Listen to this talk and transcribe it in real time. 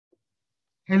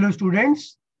Hello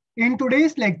students, in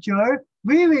today's lecture,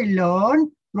 we will learn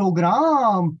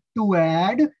program to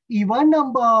add even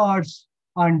numbers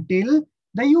until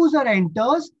the user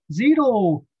enters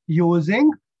 0 using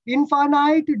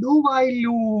infinite do-while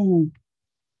loop.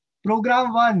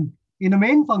 Program 1. In the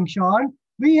main function,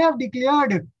 we have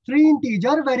declared three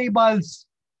integer variables,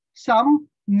 sum,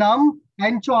 num,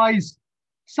 and choice.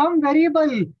 Some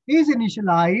variable is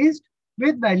initialized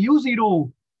with value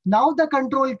 0. Now the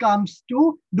control comes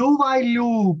to do while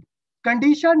loop.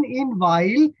 Condition in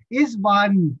while is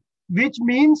 1, which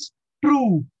means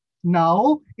true.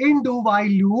 Now in do while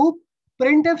loop,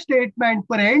 printf statement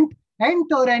print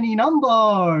enter any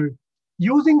number.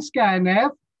 Using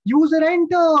scanf, user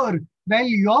enter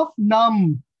value of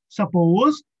num.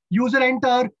 Suppose user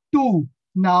enter 2.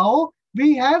 Now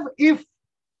we have if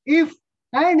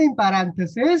and in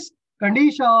parenthesis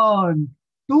condition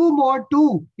 2 mod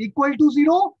 2 equal to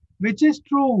 0, which is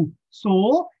true.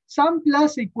 So sum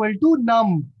plus equal to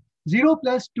num. 0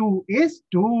 plus 2 is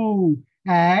 2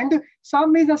 and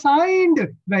sum is assigned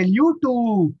value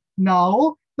 2.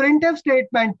 Now printf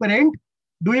statement print.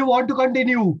 Do you want to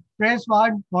continue? Press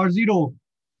 1 or 0.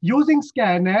 Using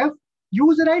scanf,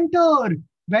 user enter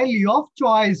value of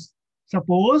choice.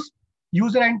 Suppose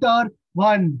user enter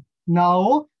 1.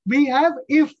 Now we have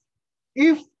if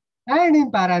and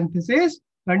in parenthesis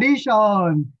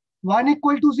condition 1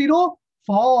 equal to 0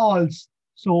 false.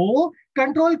 So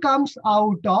control comes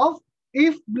out of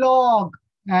if block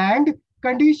and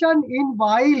condition in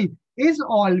while is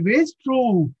always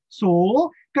true.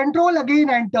 So control again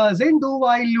enters in do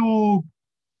while loop.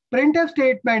 Printf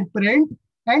statement print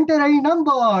enter any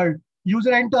number.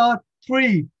 User enter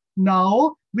 3.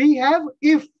 Now we have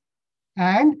if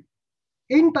and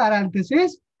in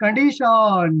parenthesis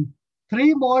condition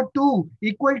 3 mod 2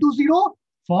 equal to 0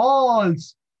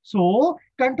 false. So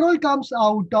control comes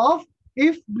out of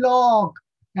if block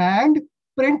and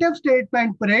printf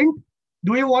statement print.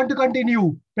 Do you want to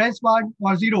continue? Press 1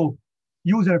 or 0.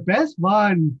 User press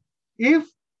 1. If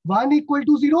 1 equal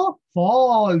to 0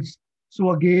 false.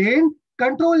 So again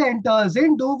control enters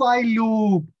in do while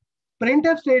loop.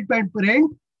 Printf statement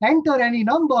print enter any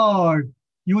number.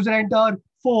 User enter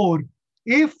 4.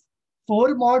 If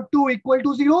 4 mod 2 equal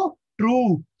to 0,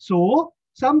 true. So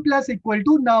sum plus equal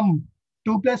to num.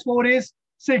 2 plus 4 is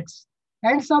 6.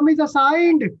 And sum is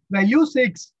assigned value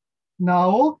 6.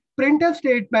 Now printf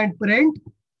statement print.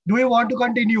 Do you want to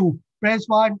continue? Press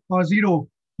 1 or 0.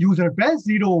 User press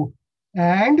 0.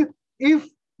 And if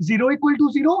 0 equal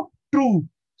to 0, true.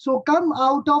 So come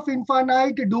out of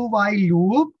infinite do while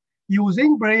loop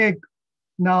using break.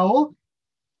 Now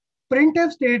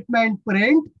printf statement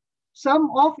print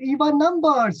sum of even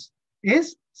numbers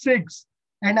is 6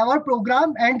 and our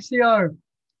program ends here.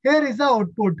 Here is the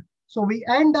output. So we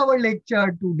end our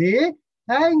lecture today.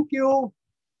 Thank you.